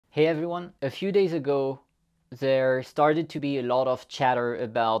Hey everyone, a few days ago there started to be a lot of chatter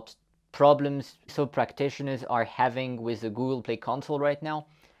about problems practitioners are having with the Google Play console right now.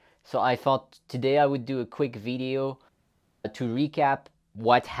 So I thought today I would do a quick video to recap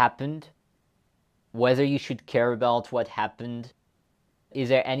what happened, whether you should care about what happened, is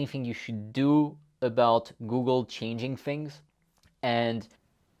there anything you should do about Google changing things, and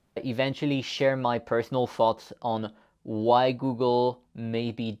eventually share my personal thoughts on why Google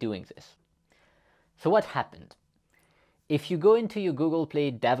may be doing this. So what happened? If you go into your Google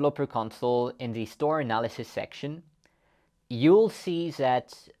Play Developer Console in the Store Analysis section, you'll see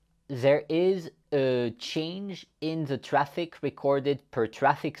that there is a change in the traffic recorded per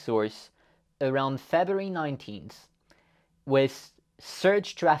traffic source around February 19th, with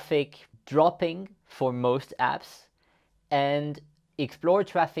search traffic dropping for most apps and Explore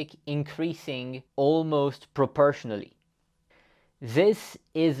traffic increasing almost proportionally. This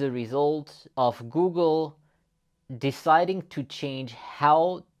is a result of Google deciding to change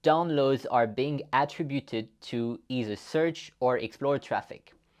how downloads are being attributed to either search or Explore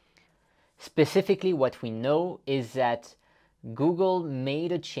traffic. Specifically, what we know is that Google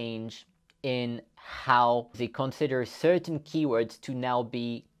made a change in how they consider certain keywords to now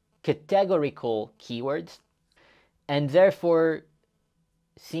be categorical keywords, and therefore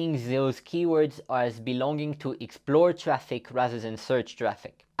seeing those keywords as belonging to Explore traffic rather than search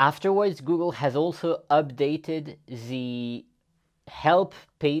traffic. Afterwards, Google has also updated the help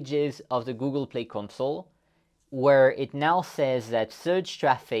pages of the Google Play console, where it now says that search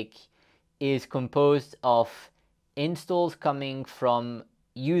traffic is composed of installs coming from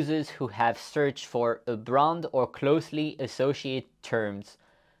users who have searched for a brand or closely associated terms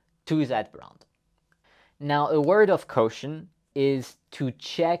to that brand. Now, a word of caution is to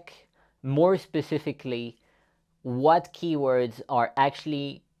check more specifically what keywords are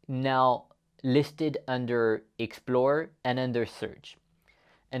actually now listed under Explore and under Search.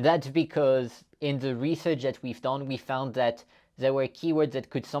 And that's because in the research that we've done, we found that there were keywords that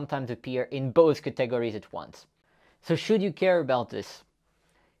could sometimes appear in both categories at once. So should you care about this?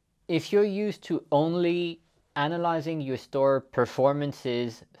 If you're used to only analyzing your store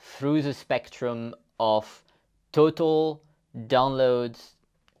performances through the spectrum of total downloads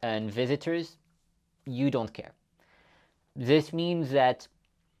and visitors, you don't care. This means that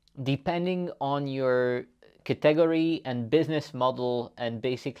depending on your category and business model and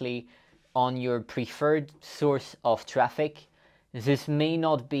basically on your preferred source of traffic, this may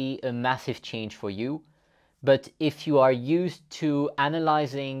not be a massive change for you. But if you are used to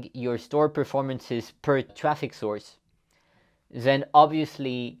analyzing your store performances per traffic source, then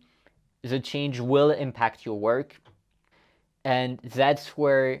obviously the change will impact your work. And that's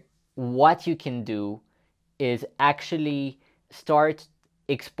where what you can do is actually start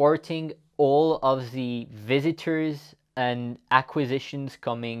exporting all of the visitors and acquisitions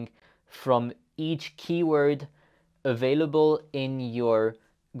coming from each keyword available in your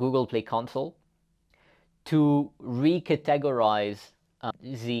Google Play console to recategorize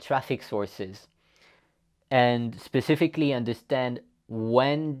the traffic sources and specifically understand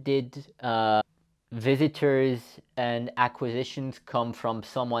when did visitors and acquisitions come from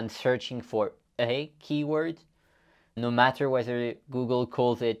someone searching for a keyword, no matter whether Google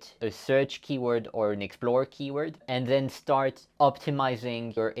calls it a search keyword or an explore keyword, and then start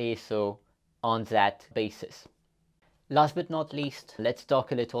optimizing your ASO on that basis. Last but not least, let's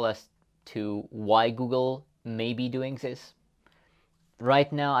talk a little as to why Google may be doing this.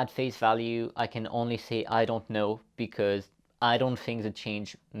 Right now, at face value, I can only say I don't know, because I don't think the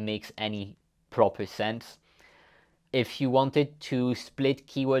change makes any proper sense. If you wanted to split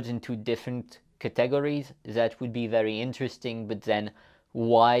keywords into different categories, that would be very interesting, but then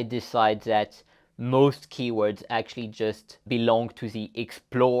why decide that most keywords actually just belong to the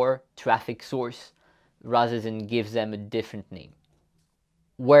Explore traffic source rather than give them a different name?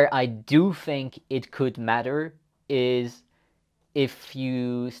 Where I do think it could matter is if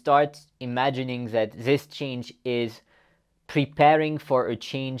you start imagining that this change is preparing for a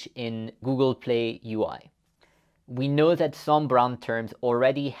change in Google Play UI. We know that some brand terms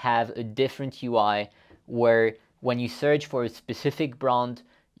already have a different UI where when you search for a specific brand,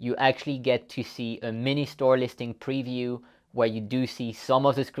 you actually get to see a mini store listing preview where you do see some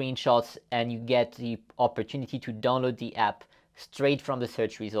of the screenshots and you get the opportunity to download the app straight from the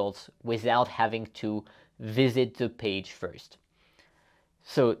search results without having to visit the page first.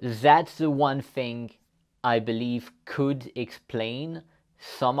 So that's the one thing I believe could explain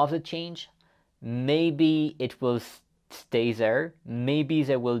some of the change. Maybe it will stay there. Maybe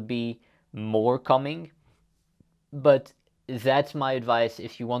there will be more coming. But that's my advice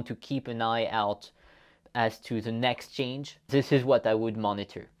if you want to keep an eye out as to the next change. This is what I would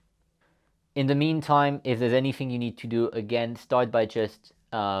monitor. In the meantime, if there's anything you need to do, again, start by just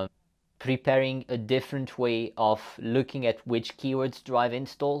preparing a different way of looking at which keywords drive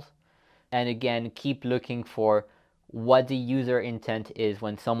installs. And again, keep looking for what the user intent is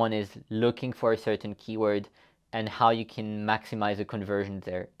when someone is looking for a certain keyword and how you can maximize the conversion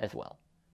there as well.